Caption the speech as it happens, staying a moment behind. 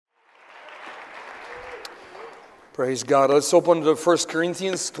Praise God. Let's open to 1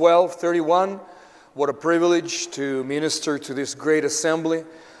 Corinthians 12:31. What a privilege to minister to this great assembly.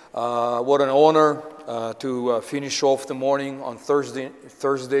 What an honor to finish off the morning on Thursday,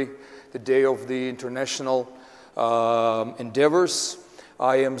 the day of the international endeavors.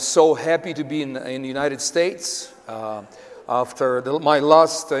 I am so happy to be in the United States. After my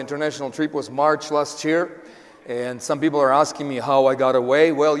last international trip was March last year, and some people are asking me how I got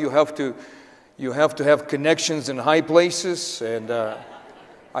away. Well, you have to have connections in high places, and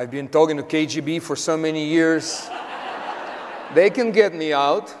I've been talking to KGB for so many years. They can get me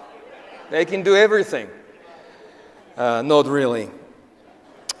out. They can do everything. Not really.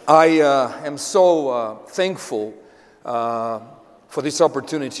 I am so thankful for this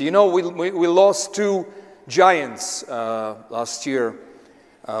opportunity. You know, we lost two giants last year.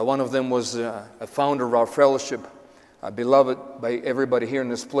 One of them was a founder of our fellowship, beloved by everybody here in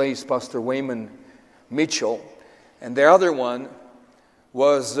this place, Pastor Wayman Mitchell. And the other one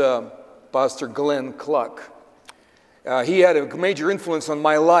was Pastor Glenn Cluck. He had a major influence on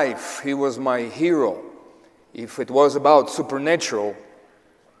my life. He was my hero. If it was about supernatural,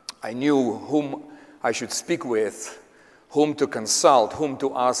 I knew whom I should speak with, whom to consult, whom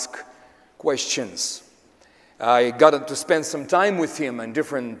to ask questions. I got to spend some time with him in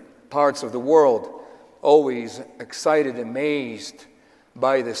different parts of the world, always excited, amazed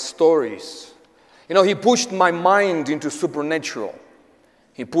by the stories. You know, he pushed my mind into supernatural.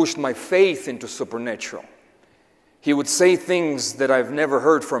 He pushed my faith into supernatural. He would say things that I've never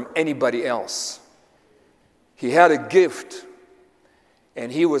heard from anybody else. He had a gift,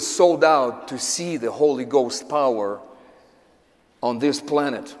 and he was sold out to see the Holy Ghost power on this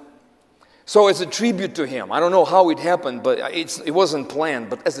planet. So as a tribute to him, I don't know how it happened, but it wasn't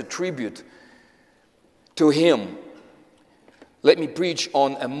planned, but as a tribute to him, let me preach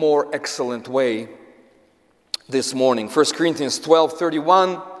on a more excellent way this morning. 1 Corinthians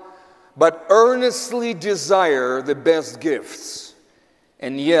 12:31, but earnestly desire the best gifts,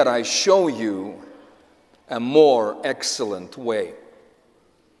 and yet I show you a more excellent way.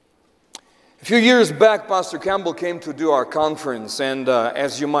 A few years back, Pastor Campbell came to do our conference, and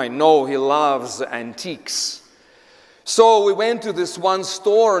as you might know, he loves antiques. So we went to this one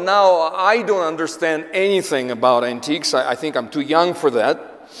store. Now, I don't understand anything about antiques. I think I'm too young for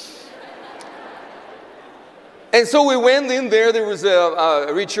that. And so we went in there. There was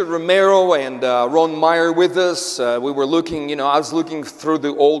Richard Romero and Ron Meyer with us. We were looking, I was looking through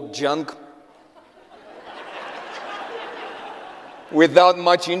the old junk without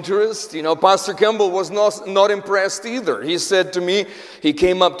much interest. Pastor Campbell was not impressed either. He said to me, he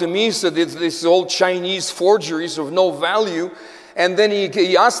came up to me, said, "This old Chinese forgeries of no value." And then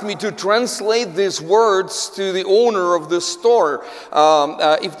he asked me to translate these words to the owner of the store.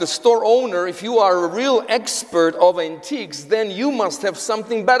 If the store owner, if you are a real expert of antiques, then you must have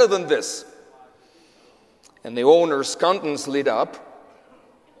something better than this. And the owner's countenance lit up.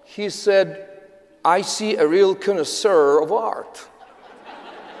 He said, "I see a real connoisseur of art."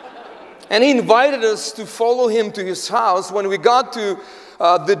 And he invited us to follow him to his house. When we got to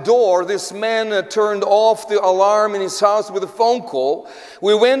the door, this man turned off the alarm in his house with a phone call.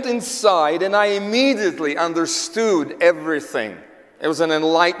 We went inside, and I immediately understood everything. It was an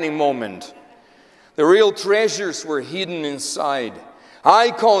enlightening moment. The real treasures were hidden inside.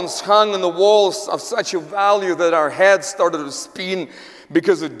 Icons hung on the walls of such a value that our heads started to spin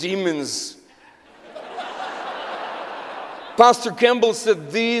because of demons. Pastor Campbell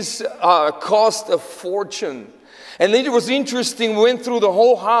said these cost a fortune. And then it was interesting, we went through the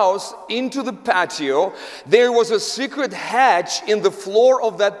whole house into the patio. There was a secret hatch in the floor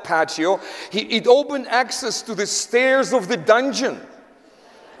of that patio. It opened access to the stairs of the dungeon.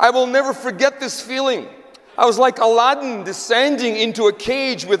 I will never forget this feeling. I was like Aladdin descending into a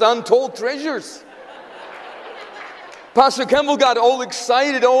cage with untold treasures. Pastor Campbell got all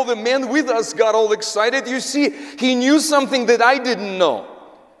excited. All the men with us got all excited. You see, he knew something that I didn't know,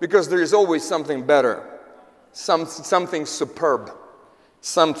 because there is always something better, something superb,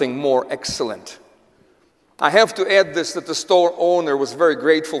 something more excellent. I have to add this, that the store owner was very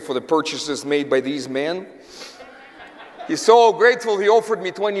grateful for the purchases made by these men. He's so grateful he offered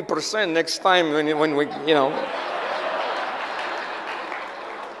me 20% next time when we.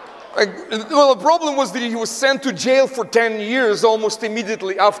 Well, the problem was that he was sent to jail for 10 years almost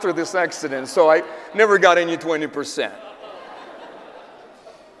immediately after this accident, so I never got any 20%.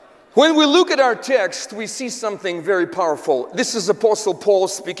 When we look at our text, we see something very powerful. This is Apostle Paul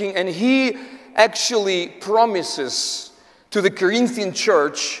speaking, and he actually promises to the Corinthian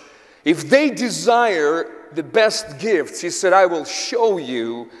church, if they desire the best gifts, he said, I will show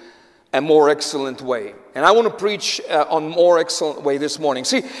you a more excellent way. And I want to preach on more excellent way this morning.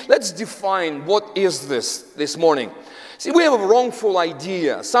 See, let's define what is this morning. See, we have a wrongful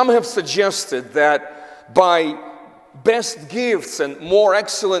idea. Some have suggested that by best gifts and more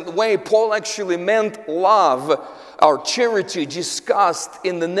excellent way, Paul actually meant love or charity discussed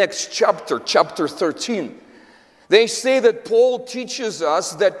in the next chapter, chapter 13. They say that Paul teaches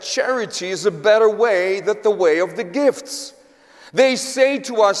us that charity is a better way than the way of the gifts. They say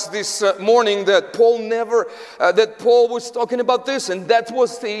to us this morning that Paul was talking about this, and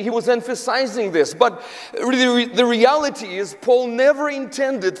he was emphasizing this. But the reality is, Paul never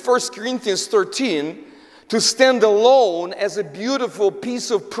intended 1 Corinthians 13 to stand alone as a beautiful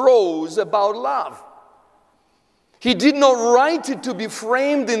piece of prose about love. He did not write it to be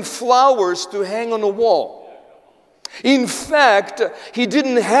framed in flowers to hang on a wall. In fact, he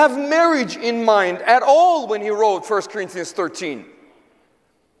didn't have marriage in mind at all when he wrote 1 Corinthians 13.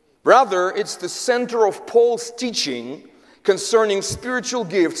 Rather, it's the center of Paul's teaching concerning spiritual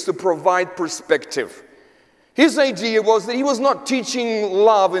gifts to provide perspective. His idea was that he was not teaching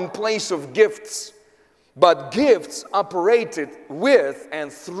love in place of gifts, but gifts operated with and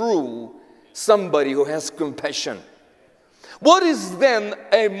through somebody who has compassion. What is then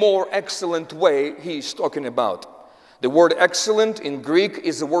a more excellent way he's talking about? The word excellent in Greek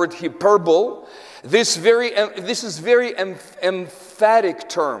is the word hyperbole. This is very emphatic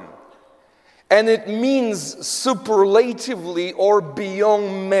term. And it means superlatively or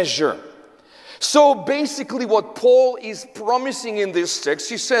beyond measure. So basically what Paul is promising in this text,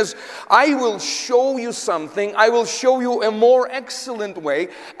 he says, I will show you something. I will show you a more excellent way,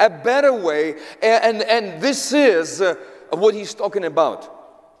 a better way. And this is what he's talking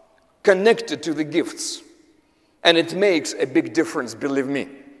about, connected to the gifts. And it makes a big difference, believe me.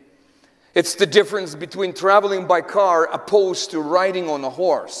 It's the difference between traveling by car opposed to riding on a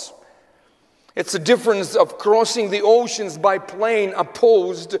horse. It's the difference of crossing the oceans by plane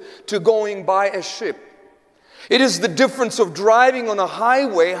opposed to going by a ship. It is the difference of driving on a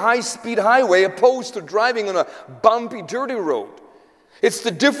highway, high-speed highway, opposed to driving on a bumpy, dirty road. It's the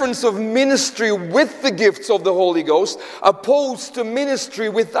difference of ministry with the gifts of the Holy Ghost opposed to ministry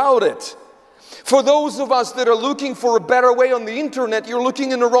without it. For those of us that are looking for a better way on the internet, you're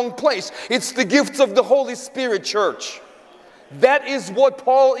looking in the wrong place. It's the gifts of the Holy Spirit, church. That is what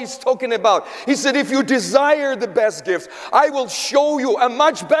Paul is talking about. He said, if you desire the best gifts, I will show you a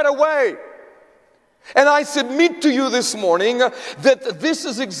much better way. And I submit to you this morning that this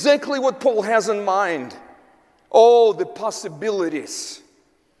is exactly what Paul has in mind. All the possibilities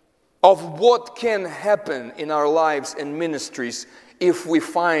of what can happen in our lives and ministries if we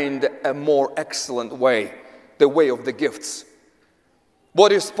find a more excellent way, the way of the gifts.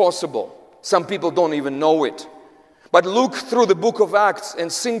 What is possible? Some people don't even know it. But look through the book of Acts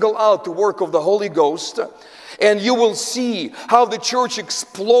and single out the work of the Holy Ghost, and you will see how the church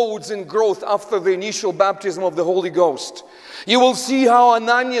explodes in growth after the initial baptism of the Holy Ghost. You will see how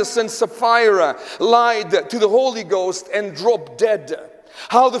Ananias and Sapphira lied to the Holy Ghost and dropped dead.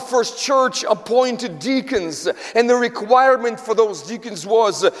 How the first church appointed deacons, and the requirement for those deacons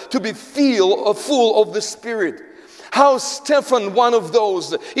was to be full of the Spirit. How Stephen, one of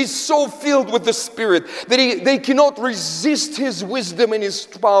those, is so filled with the Spirit that they cannot resist his wisdom and his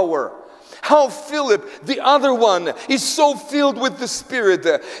power. How Philip, the other one, is so filled with the Spirit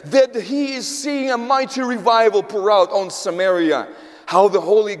that he is seeing a mighty revival pour out on Samaria. How the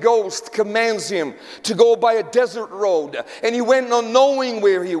Holy Ghost commands him to go by a desert road, and he went not knowing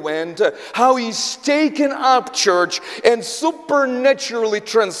where he went. How he's taken up, church, and supernaturally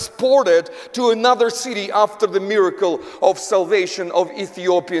transported to another city after the miracle of salvation of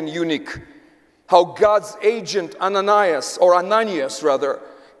Ethiopian eunuch. How God's agent Ananias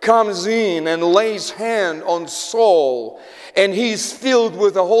comes in and lays hand on Saul, and he's filled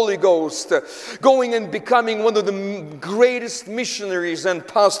with the Holy Ghost, going and becoming one of the greatest missionaries and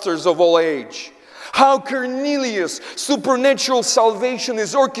pastors of all age. How Cornelius' supernatural salvation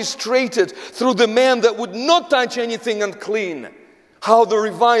is orchestrated through the man that would not touch anything unclean. How the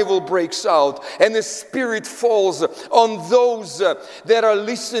revival breaks out and the Spirit falls on those that are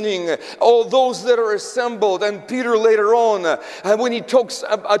listening, all those that are assembled. And Peter later on, when he talks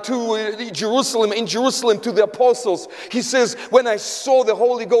to Jerusalem, in Jerusalem to the apostles, he says, when I saw the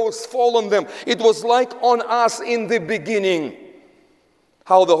Holy Ghost fall on them, it was like on us in the beginning.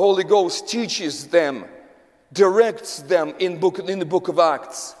 How the Holy Ghost teaches them, directs them in the book of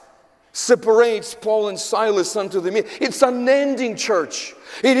Acts. Separates Paul and Silas unto the meeting. It's unending, church.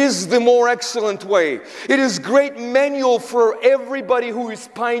 It is the more excellent way. It is great manual for everybody who is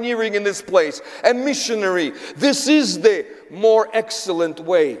pioneering in this place. A missionary. This is the more excellent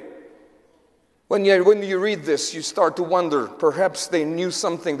way. When you read this, you start to wonder, perhaps they knew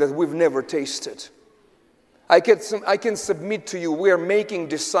something that we've never tasted. I can submit to you, we are making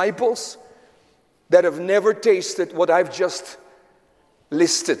disciples that have never tasted what I've just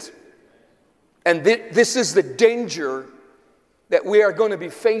listed. And this is the danger that we are going to be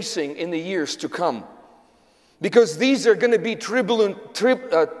facing in the years to come. Because these are going to be turbulent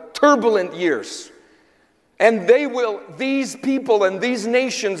years. And these people and these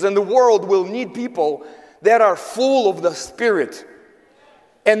nations and the world will need people that are full of the Spirit.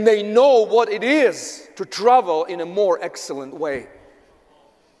 And they know what it is to travel in a more excellent way.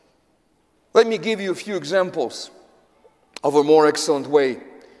 Let me give you a few examples of a more excellent way.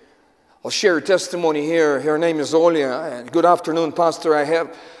 I'll share a testimony here. Her name is Olia. Good afternoon, Pastor.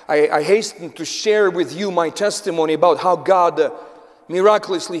 I hasten to share with you my testimony about how God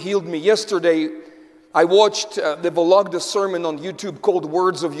miraculously healed me. Yesterday, I watched the vlogged sermon on YouTube called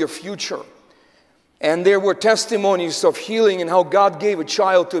Words of Your Future. And there were testimonies of healing and how God gave a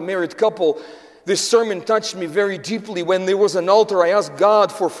child to a married couple. This sermon touched me very deeply. When there was an altar, I asked God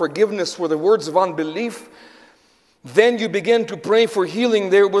for forgiveness for the words of unbelief. Then you begin to pray for healing.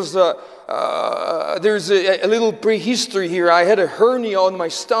 There's a little prehistory here. I had a hernia on my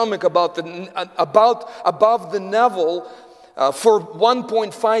stomach above the navel for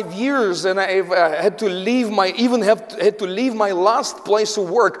 1.5 years, and I had to leave my last place of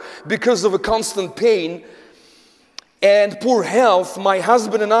work because of a constant pain and poor health. My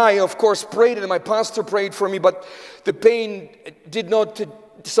husband and I, of course, prayed, and my pastor prayed for me, but the pain did not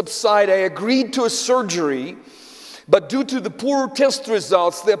subside. I agreed to a surgery. But due to the poor test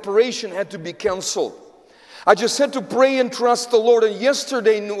results, the operation had to be canceled. I just had to pray and trust the Lord. And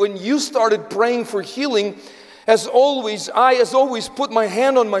yesterday, when you started praying for healing, as always, I put my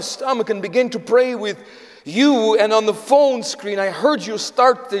hand on my stomach and began to pray with you. And on the phone screen, I heard you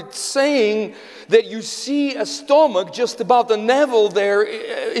start saying that you see a stomach just about the navel. There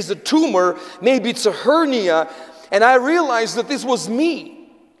is a tumor. Maybe it's a hernia. And I realized that this was me.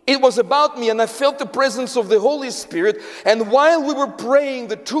 It was about me, and I felt the presence of the Holy Spirit. And while we were praying,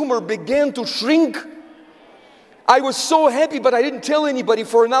 the tumor began to shrink. I was so happy, but I didn't tell anybody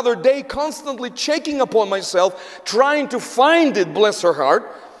for another day, constantly checking upon myself, trying to find it, bless her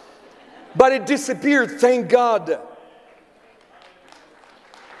heart. But it disappeared, thank God.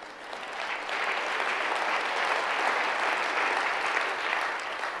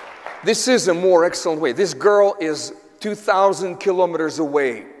 This is a more excellent way. This girl is 2,000 kilometers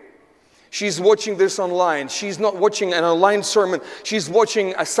away. She's watching this online. She's not watching an online sermon. She's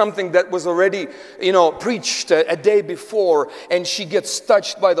watching something that was already, preached a day before, and she gets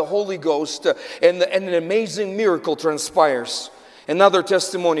touched by the Holy Ghost, and an amazing miracle transpires. Another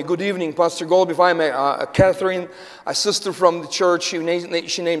testimony. Good evening, Pastor Golubev. I'm Catherine, a sister from the church. She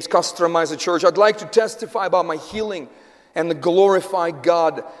names Kostroma church. I'd like to testify about my healing and to glorify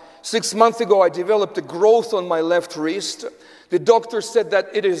God. 6 months ago, I developed a growth on my left wrist. The doctor said that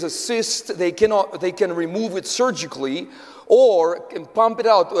it is a cyst. They can remove it surgically or can pump it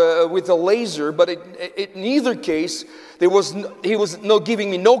out with a laser. But in either case, he was not giving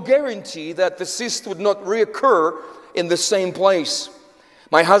me no guarantee that the cyst would not reoccur in the same place.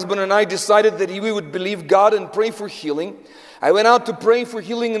 My husband and I decided that we would believe God and pray for healing. I went out to pray for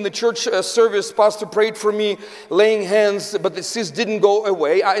healing in the church service. Pastor prayed for me, laying hands, but the cyst didn't go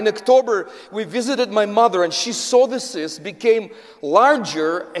away. In October, we visited my mother, and she saw the cyst became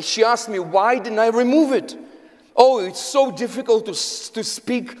larger, and she asked me, why didn't I remove it? Oh, it's so difficult to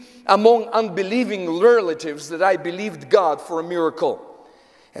speak among unbelieving relatives that I believed God for a miracle.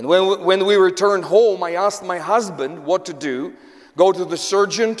 And when we returned home, I asked my husband what to do. Go to the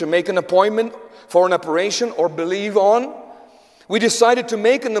surgeon to make an appointment for an operation or believe on? We decided to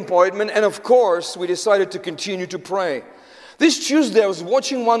make an appointment, and of course, we decided to continue to pray. This Tuesday, I was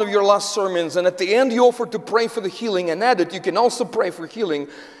watching one of your last sermons, and at the end, you offered to pray for the healing, and added, you can also pray for healing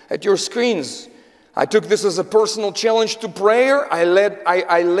at your screens. I took this as a personal challenge to prayer. I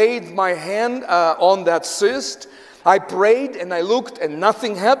laid my hand on that cyst. I prayed, and I looked, and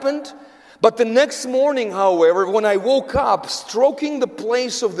nothing happened. But the next morning, however, when I woke up, stroking the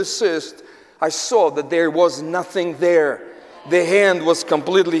place of the cyst, I saw that there was nothing there. The hand was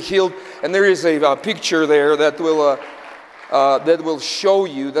completely healed, and there is a picture there that will show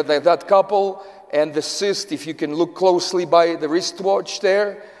you that couple and the cyst. If you can look closely by the wristwatch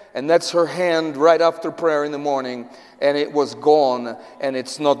there, and that's her hand right after prayer in the morning, and it was gone, and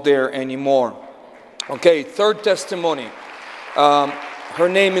it's not there anymore. Okay, third testimony. Her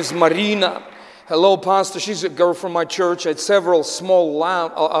name is Marina. Hello, Pastor. She's a girl from my church. I had several small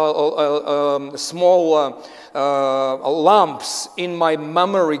lumps in my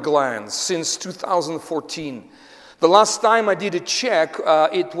mammary glands since 2014. The last time I did a check,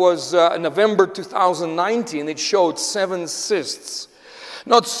 it was November 2019. It showed 7 cysts.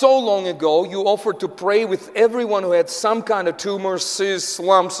 Not so long ago, you offered to pray with everyone who had some kind of tumor, cysts,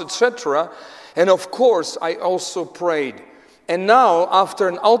 lumps, etc. And of course, I also prayed. And now, after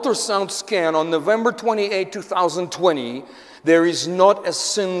an ultrasound scan on November 28, 2020, there is not a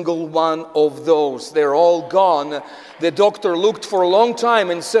single one of those. They're all gone. The doctor looked for a long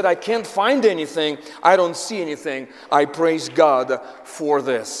time and said, I can't find anything. I don't see anything. I praise God for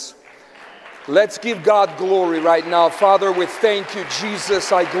this. Let's give God glory right now. Father, we thank you,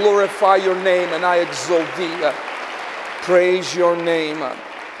 Jesus. I glorify your name and I exalt thee. Praise your name.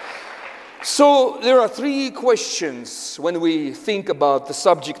 So there are 3 questions when we think about the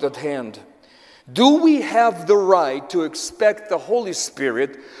subject at hand. Do we have the right to expect the Holy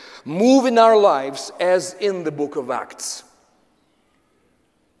Spirit move in our lives as in the book of Acts?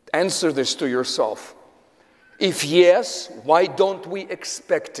 Answer this to yourself. If yes, why don't we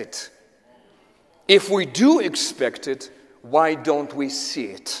expect it? If we do expect it, why don't we see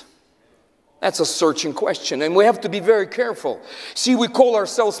it? That's a searching question, and we have to be very careful. See, we call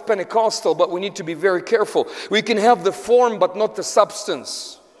ourselves Pentecostal, but we need to be very careful. We can have the form, but not the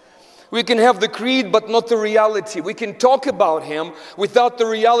substance. We can have the creed, but not the reality. We can talk about Him without the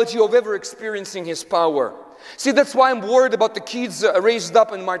reality of ever experiencing His power. See, that's why I'm worried about the kids raised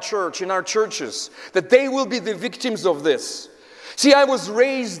up in my church, in our churches, that they will be the victims of this. See, I was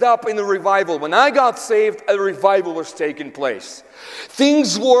raised up in a revival. When I got saved, a revival was taking place.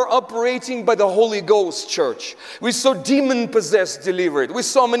 Things were operating by the Holy Ghost, church. We saw demon-possessed delivered. We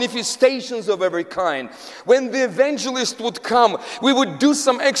saw manifestations of every kind. When the evangelist would come, we would do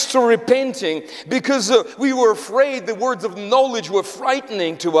some extra repenting because we were afraid the words of knowledge were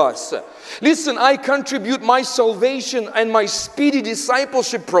frightening to us. Listen, I contribute my salvation and my speedy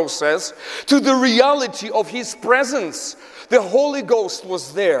discipleship process to the reality of His presence. The Holy Ghost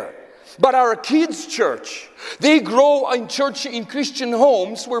was there. But our kids' church, they grow in church in Christian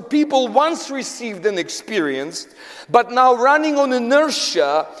homes where people once received and experienced, but now running on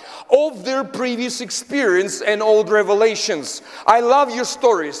inertia of their previous experience and old revelations. I love your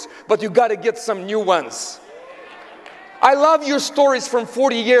stories, but you got to get some new ones. I love your stories from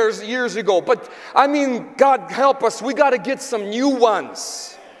 40 years ago, but I mean, God help us, we got to get some new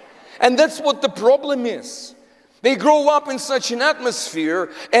ones. And that's what the problem is. They grow up in such an atmosphere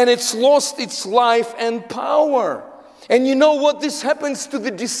and it's lost its life and power. And you know what? This happens to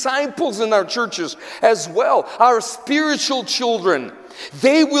the disciples in our churches as well. Our spiritual children.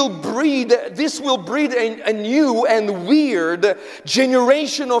 This will breed a new and weird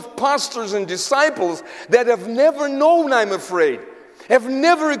generation of pastors and disciples that have never known, I'm afraid, have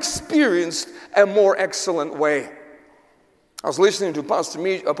never experienced a more excellent way. I was listening to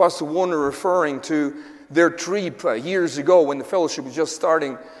Pastor Warner referring to their trip years ago when the fellowship was just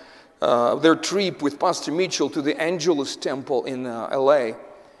starting, their trip with Pastor Mitchell to the Angelus Temple in LA,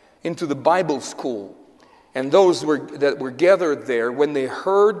 into the Bible school. And those that were gathered there, when they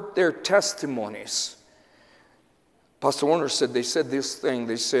heard their testimonies, Pastor Warner said, they said this thing,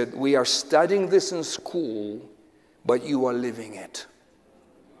 they said, we are studying this in school, but you are living it.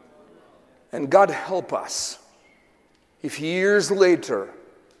 And God help us if years later,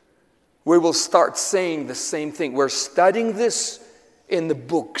 we will start saying the same thing. We're studying this in the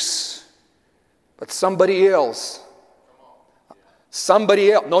books. But somebody else,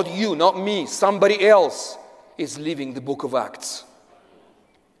 not you, not me, somebody else is living the book of Acts.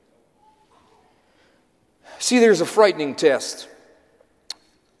 See, there's a frightening test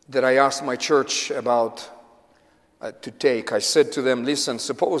that I asked my church about to take. I said to them, listen,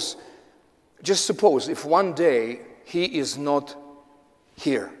 just suppose if one day He is not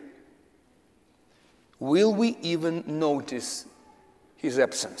here. Will we even notice His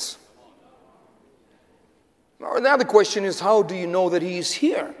absence? Now the question is, how do you know that He is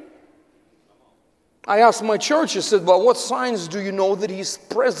here? I asked my church, I said, well, what signs do you know that He's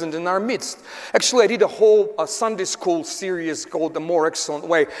present in our midst? Actually, I did a whole Sunday school series called The More Excellent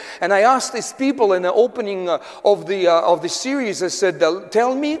Way. And I asked these people in the opening of the series, I said,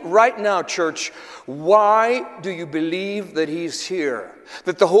 tell me right now, church, why do you believe that He's here?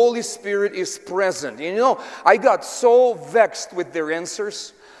 That the Holy Spirit is present? And you know, I got so vexed with their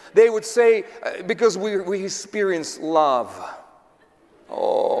answers. They would say, because we experience love.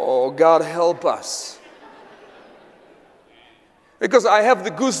 Oh, God help us. Because I have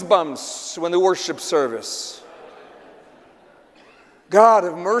the goosebumps when the worship service. God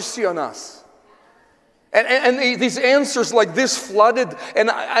have mercy on us. And these answers like this flooded, and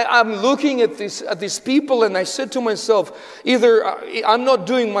I'm looking at these people, and I said to myself, either I'm not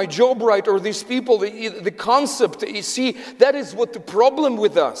doing my job right, or these people, the concept, you see, that is what the problem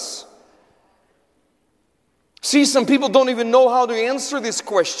with us. See, some people don't even know how to answer this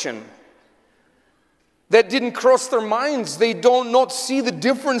question. That didn't cross their minds. They don't not see the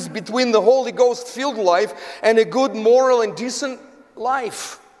difference between the Holy Ghost-filled life and a good, moral, and decent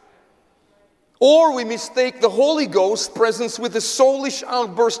life. Or we mistake the Holy Ghost presence with a soulish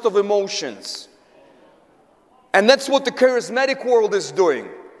outburst of emotions. And that's what the charismatic world is doing.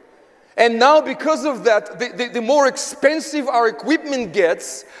 And now because of that, the more expensive our equipment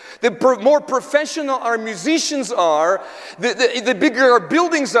gets, the more professional our musicians are, the bigger our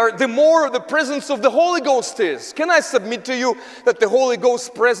buildings are, the more the presence of the Holy Ghost is. Can I submit to you that the Holy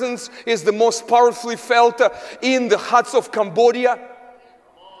Ghost presence is the most powerfully felt in the huts of Cambodia?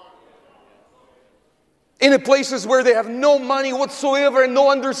 In the places where they have no money whatsoever and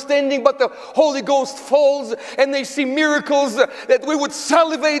no understanding, but the Holy Ghost falls and they see miracles that we would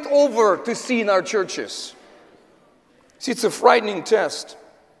salivate over to see in our churches. See, it's a frightening test.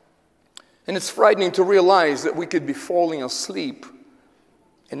 And it's frightening to realize that we could be falling asleep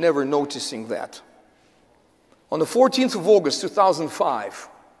and never noticing that. On the 14th of August 2005,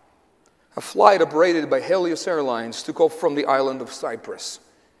 a flight operated by Helios Airlines took off from the island of Cyprus.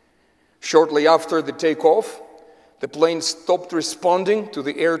 Shortly after the takeoff, the plane stopped responding to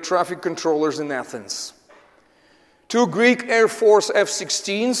the air traffic controllers in Athens. 2 Greek Air Force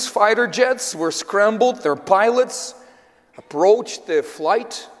F-16s fighter jets were scrambled. Their pilots approached the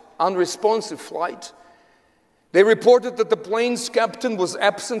flight, unresponsive flight. They reported that the plane's captain was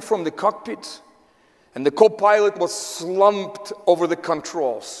absent from the cockpit and the co-pilot was slumped over the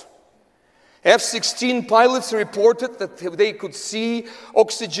controls. F-16 pilots reported that they could see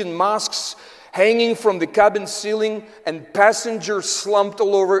oxygen masks hanging from the cabin ceiling and passengers slumped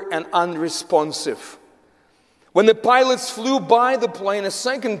all over and unresponsive. When the pilots flew by the plane a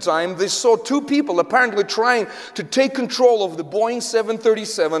second time, they saw 2 people apparently trying to take control of the Boeing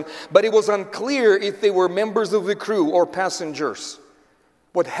 737, but it was unclear if they were members of the crew or passengers.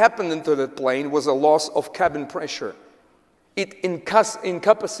 What happened to the plane was a loss of cabin pressure. It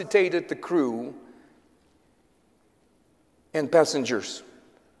incapacitated the crew and passengers.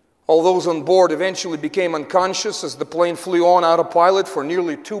 All those on board eventually became unconscious as the plane flew on autopilot for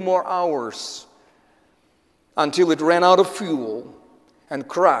nearly 2 more hours until it ran out of fuel and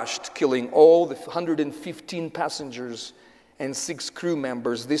crashed, killing all the 115 passengers and 6 crew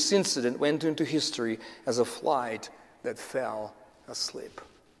members. This incident went into history as a flight that fell asleep.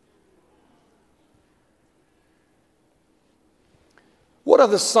 What are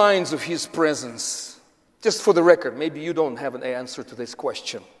the signs of His presence? Just for the record, maybe you don't have an answer to this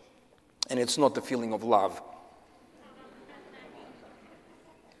question, and it's not the feeling of love.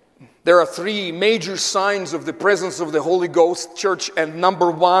 There are 3 major signs of the presence of the Holy Ghost, church, and number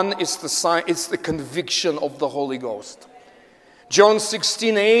 1 is it's the conviction of the Holy Ghost. John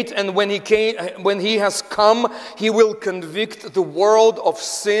 16:8, and when He has come, He will convict the world of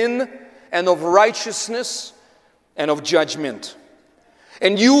sin and of righteousness and of judgment.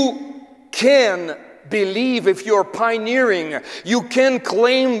 And you can believe, if you're pioneering, you can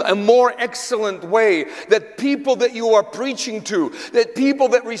claim a more excellent way that people that you are preaching to, that people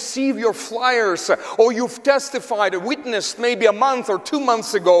that receive your flyers, or you've testified or witnessed maybe a month or 2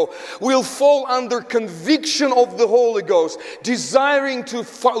 months ago, will fall under conviction of the Holy Ghost, desiring to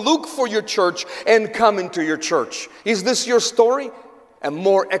look for your church and come into your church. Is this your story? A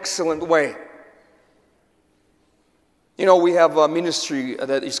more excellent way. You know, we have a ministry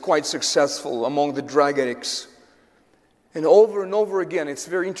that is quite successful among the drug addicts. And over again, it's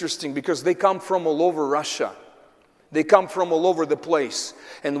very interesting because they come from all over Russia. They come from all over the place.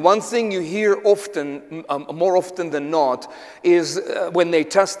 And one thing you hear often, more often than not, is when they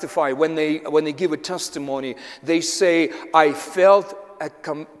testify, when they give a testimony, they say, I felt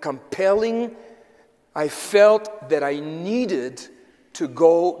compelling, I felt that I needed to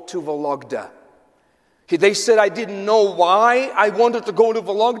go to Vologda. They said, I didn't know why I wanted to go to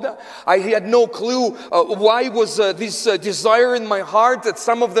Vologda. I had no clue why was this desire in my heart, that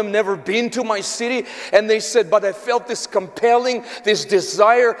some of them never been to my city. And they said, but I felt this compelling, this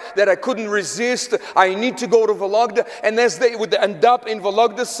desire that I couldn't resist. I need to go to Vologda. And as they would end up in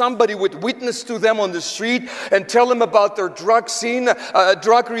Vologda, somebody would witness to them on the street and tell them about their drug scene,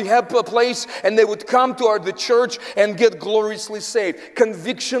 drug rehab place. And they would come to the church and get gloriously saved.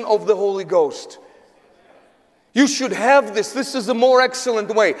 Conviction of the Holy Ghost. You should have this. This is a more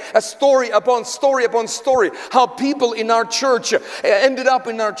excellent way. A story upon story upon story. How people in our church ended up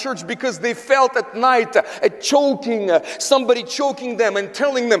in our church because they felt at night somebody choking them and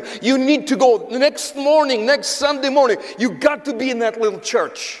telling them, you need to go next morning, next Sunday morning. You got to be in that little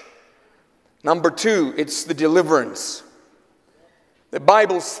church. Number 2, it's the deliverance. The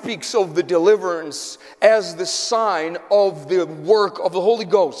Bible speaks of the deliverance as the sign of the work of the Holy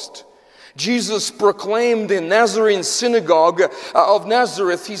Ghost. Jesus proclaimed in Nazarene synagogue of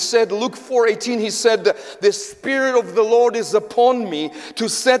Nazareth, he said, Luke 4:18, he said, the Spirit of the Lord is upon me to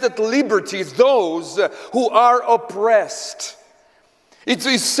set at liberty those who are oppressed. It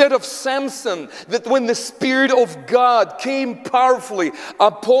is said of Samson that when the Spirit of God came powerfully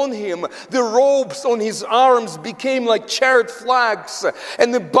upon him, the ropes on his arms became like chariot flags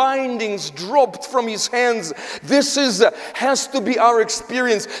and the bindings dropped from his hands. This has to be our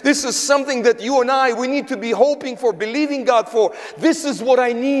experience. This is something that you and I, we need to be hoping for, believing God for. This is what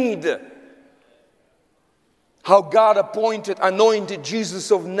I need. How God anointed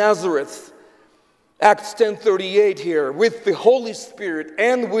Jesus of Nazareth. Acts 10:38 here, with the Holy Spirit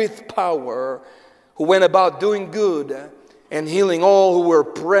and with power, who went about doing good and healing all who were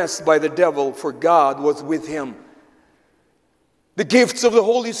oppressed by the devil, for God was with him. The gifts of the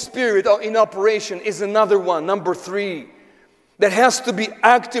Holy Spirit in operation is another one, number 3, that has to be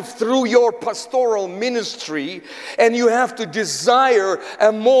active through your pastoral ministry, and you have to desire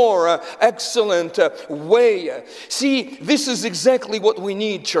a more excellent way. See, this is exactly what we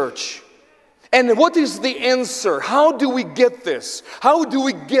need, church. And what is the answer? How do we get this? How do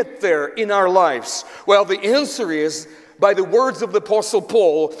we get there in our lives? Well, the answer is by the words of the Apostle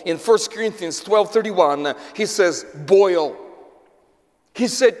Paul in 1 Corinthians 12:31. He says, boil. He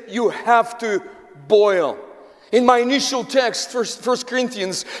said, you have to boil. In my initial text, 1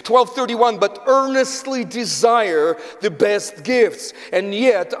 Corinthians 12:31, but earnestly desire the best gifts, and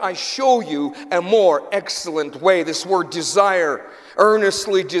yet I show you a more excellent way. This word desire,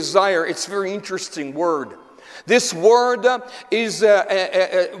 earnestly desire, it's a very interesting word. This word is,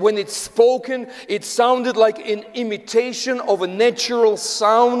 when it's spoken, it sounded like an imitation of a natural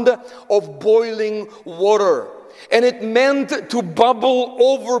sound of boiling water. And it meant to bubble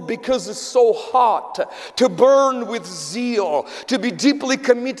over because it's so hot, to burn with zeal, to be deeply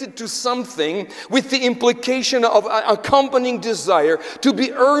committed to something with the implication of accompanying desire, to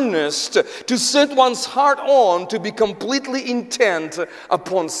be earnest, to set one's heart on, to be completely intent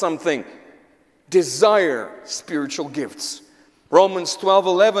upon something. Desire spiritual gifts. Romans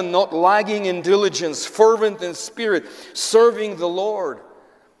 12:11, not lagging in diligence, fervent in spirit, serving the Lord.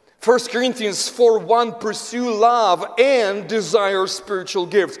 1 Corinthians 4:1, pursue love and desire spiritual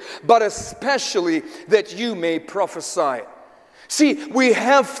gifts, but especially that you may prophesy. See, we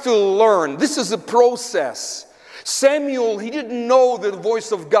have to learn. This is a process. Samuel, he didn't know the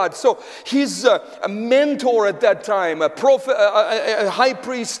voice of God. So his mentor at that time, a high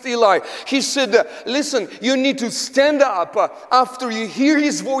priest Eli, he said, listen, you need to stand up after you hear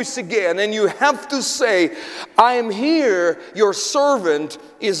his voice again, and you have to say, I am here, your servant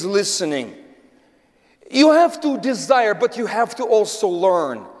is listening. You have to desire, but you have to also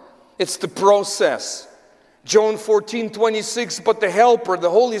learn. It's the process. John 14:26, but the Helper, the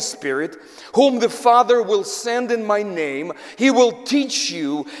Holy Spirit, whom the Father will send in my name, He will teach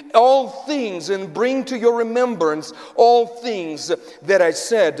you all things and bring to your remembrance all things that I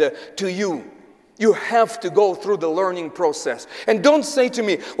said to you. You have to go through the learning process. And don't say to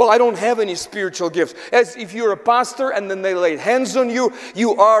me, well, I don't have any spiritual gifts. As if you're a pastor and then they lay hands on you,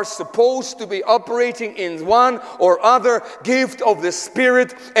 you are supposed to be operating in one or other gift of the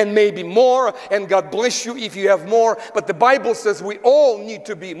Spirit and maybe more. And God bless you if you have more. But the Bible says we all need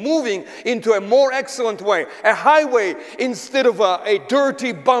to be moving into a more excellent way. A highway instead of a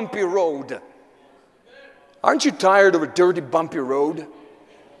dirty, bumpy road. Aren't you tired of a dirty, bumpy road?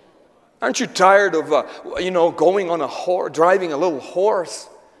 Aren't you tired of, going on a horse, driving a little horse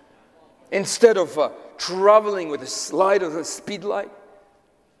instead of traveling with a light of a speed light?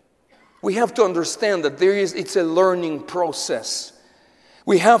 We have to understand that it's a learning process.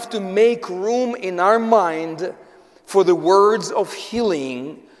 We have to make room in our mind for the words of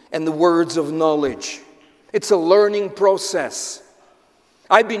healing and the words of knowledge. It's a learning process.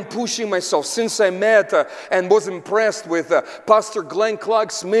 I've been pushing myself since I met and was impressed with Pastor Glenn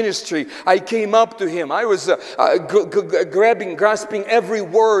Clark's ministry. I came up to him. I was grasping every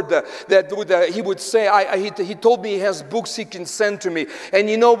word that he would say. He told me he has books he can send to me. And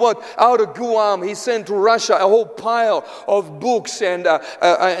you know what? Out of Guam, he sent to Russia a whole pile of books and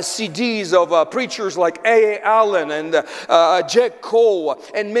CDs of preachers like A.A. Allen and Jack Cole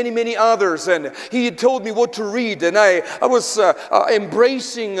and many, many others. And he told me what to read. And I was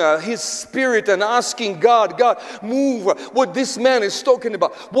embracing his spirit and asking God, move what this man is talking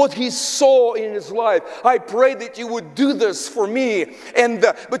about, what he saw in his life. I pray that you would do this for me.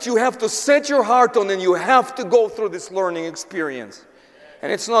 But you have to set your heart on, and you have to go through this learning experience.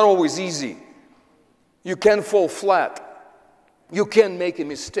 And it's not always easy. You can fall flat. You can make a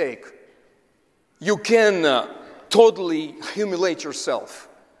mistake. You can totally humiliate yourself.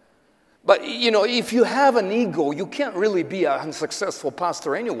 But, you know, if you have an ego, you can't really be a unsuccessful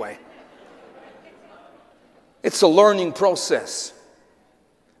pastor anyway. It's a learning process.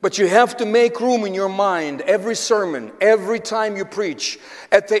 But you have to make room in your mind every sermon, every time you preach.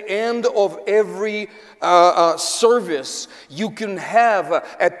 At the end of every service, you can have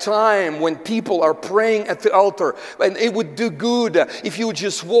a time when people are praying at the altar. And it would do good if you would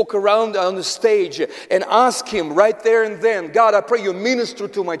just walk around on the stage and ask Him right there and then, God, I pray you minister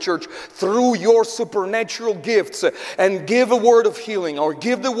to my church through your supernatural gifts and give a word of healing or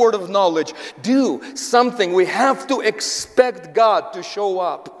give the word of knowledge. Do something. We have to expect God to show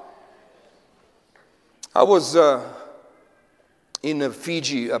up. I was in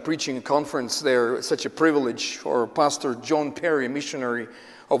Fiji preaching a conference there. It's such a privilege for Pastor John Perry, missionary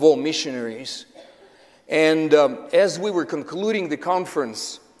of all missionaries. And as we were concluding the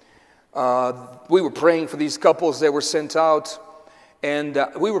conference, we were praying for these couples that were sent out. And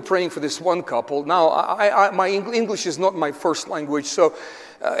we were praying for this one couple. Now, my English is not my first language, so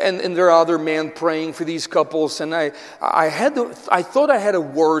and there are other men praying for these couples. And I thought I had a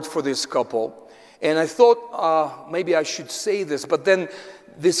word for this couple. And I thought maybe I should say this, but then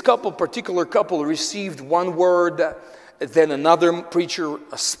this particular couple received one word, then another preacher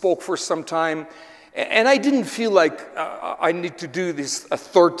spoke for some time, and I didn't feel like I need to do this a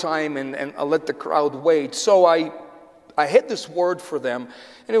third time and let the crowd wait. So I had this word for them,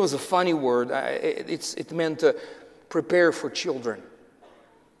 and it was a funny word. It meant prepare for children.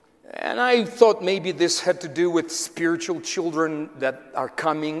 And I thought maybe this had to do with spiritual children that are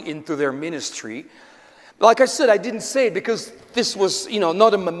coming into their ministry. Like I said, I didn't say it because this was,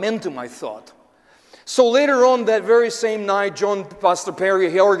 not a momentum, I thought. So later on that very same night, Pastor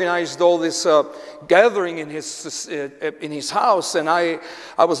Perry, he organized all this gathering in his house. And I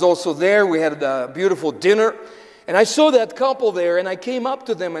was also there. We had a beautiful dinner. And I saw that couple there, and I came up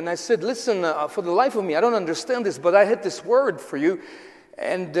to them and I said, listen, for the life of me, I don't understand this, but I had this word for you.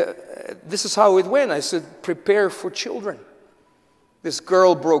 And this is how it went. I said, prepare for children. This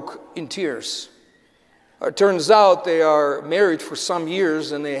girl broke in tears. It turns out they are married for some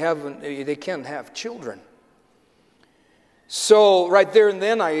years and they can't have children. So right there and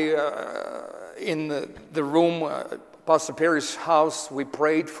then, in the room, Pastor Perry's house, we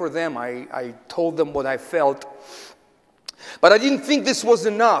prayed for them. I told them what I felt. But I didn't think this was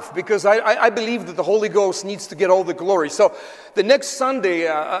enough because I believe that the Holy Ghost needs to get all the glory. So the next Sunday,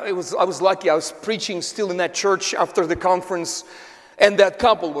 I was lucky. I was preaching still in that church after the conference, and that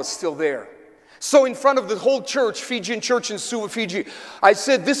couple was still there. So in front of the whole church, Fijian church in Suva, Fiji, I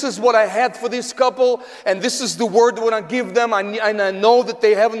said, this is what I had for this couple, and this is the word that I give them. And I know that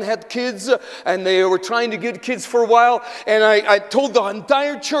they haven't had kids, and they were trying to get kids for a while. And I told the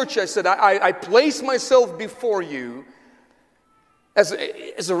entire church, I said, I place myself before you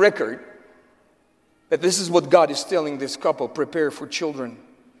as a record that this is what God is telling this couple, prepare for children.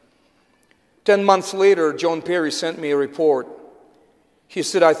 10 months later, John Perry sent me a report. He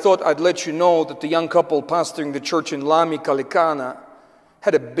said, I thought I'd let you know that the young couple pastoring the church in Lami, Kalikana,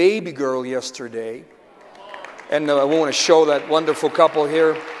 had a baby girl yesterday. And I want to show that wonderful couple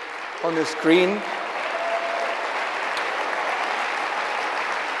here on the screen.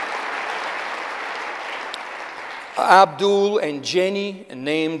 Abdul and Jenny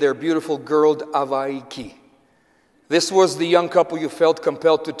named their beautiful girl Avaiki. This was the young couple you felt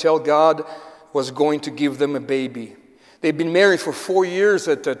compelled to tell God was going to give them a baby. They'd been married for 4 years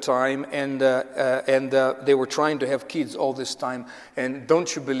at that time, and they were trying to have kids all this time. And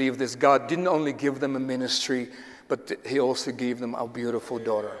don't you believe this? God didn't only give them a ministry, but He also gave them a beautiful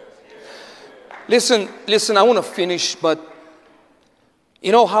daughter. Listen, I want to finish, but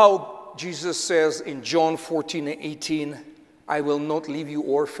you know how Jesus says in John 14:18, I will not leave you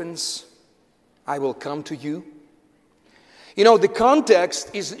orphans, I will come to you. You know, the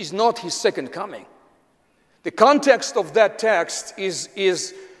context is not his second coming. The context of that text is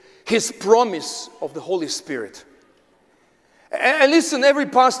his promise of the Holy Spirit. And listen, every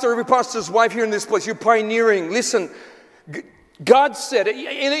pastor's wife here in this place, you're pioneering. Listen, God said,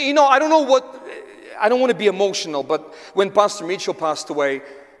 you know, I don't want to be emotional, but when Pastor Mitchell passed away,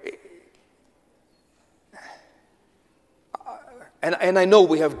 and I know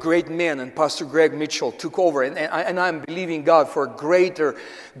we have great men, and Pastor Greg Mitchell took over, and I'm believing God for a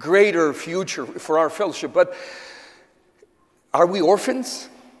greater future for our fellowship. But are we orphans?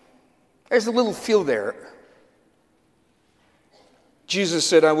 There's a little feel there. Jesus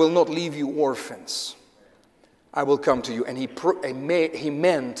said, I will not leave you orphans. I will come to you. And he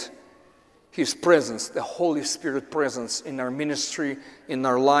meant his presence, the Holy Spirit presence in our ministry, in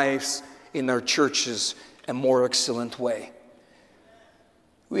our lives, in our churches, a more excellent way.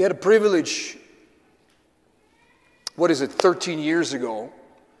 We had a privilege, 13 years ago,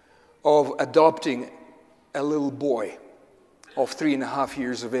 of adopting a little boy of 3.5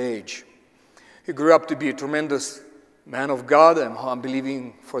 years of age. He grew up to be a tremendous man of God, and I'm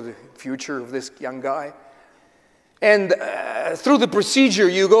believing for the future of this young guy. And through the procedure,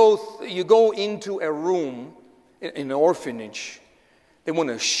 you go into a room in an orphanage. They want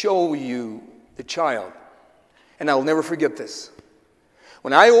to show you the child. And I'll never forget this.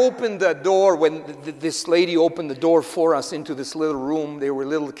 When I opened the door, when this lady opened the door for us into this little room, they were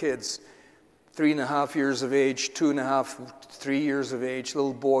little kids, 3.5 years of age, 2.5, 3 years of age,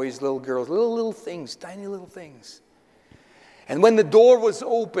 little boys, little girls, little things, tiny little things. And when the door was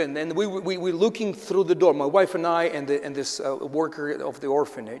open, and we were looking through the door, my wife and I and this worker of the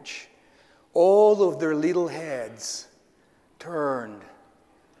orphanage, all of their little heads turned.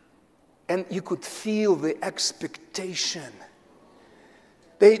 And you could feel the expectation.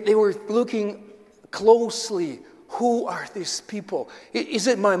 They were looking closely. Who are these people? Is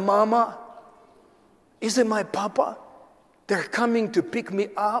it my mama? Is it my papa? They're coming to pick me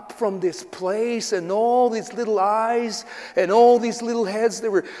up from this place, and all these little eyes and all these little heads, they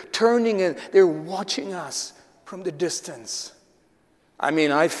were turning and they were watching us from the distance. I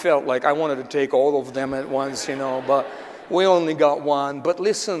mean, I felt like I wanted to take all of them at once, but we only got one. But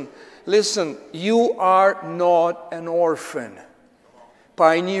listen, you are not an orphan.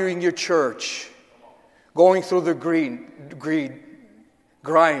 Pioneering your church, going through the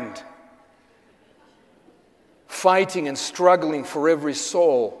grind, fighting and struggling for every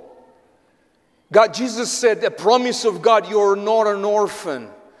soul. Jesus said, the promise of God, you're not an orphan.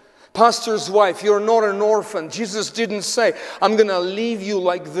 Pastor's wife, you're not an orphan. Jesus didn't say, I'm going to leave you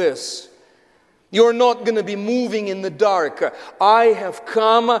like this. You're not going to be moving in the dark. I have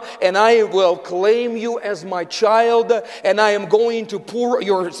come and I will claim you as my child, and I am going to pour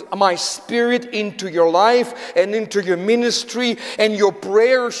my spirit into your life and into your ministry. And your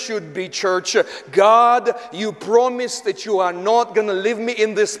prayer should be, church, God, you promise that you are not going to leave me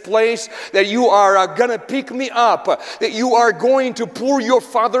in this place, that you are going to pick me up, that you are going to pour your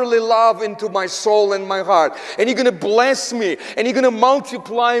fatherly love into my soul and my heart. And you're going to bless me, and you're going to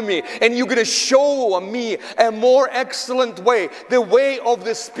multiply me, and you're going to show me a more excellent way, the way of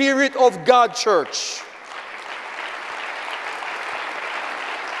the Spirit of God, church.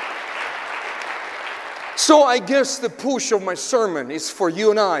 So I guess the push of my sermon is for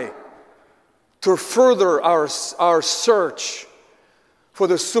you and I to further our search for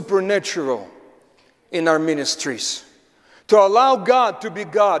the supernatural in our ministries, to allow God to be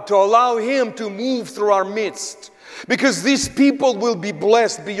God, to allow Him to move through our midst. Because these people will be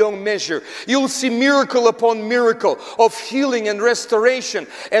blessed beyond measure. You'll see miracle upon miracle of healing and restoration.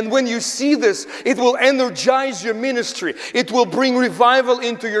 And when you see this, it will energize your ministry. It will bring revival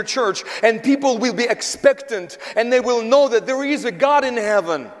into your church. And people will be expectant. And they will know that there is a God in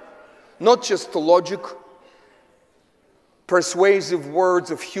heaven. Not just the logic, persuasive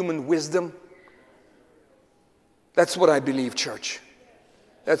words of human wisdom. That's what I believe, church.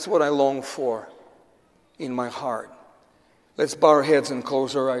 That's what I long for in my heart. Let's bow our heads and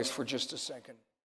close our eyes for just a second.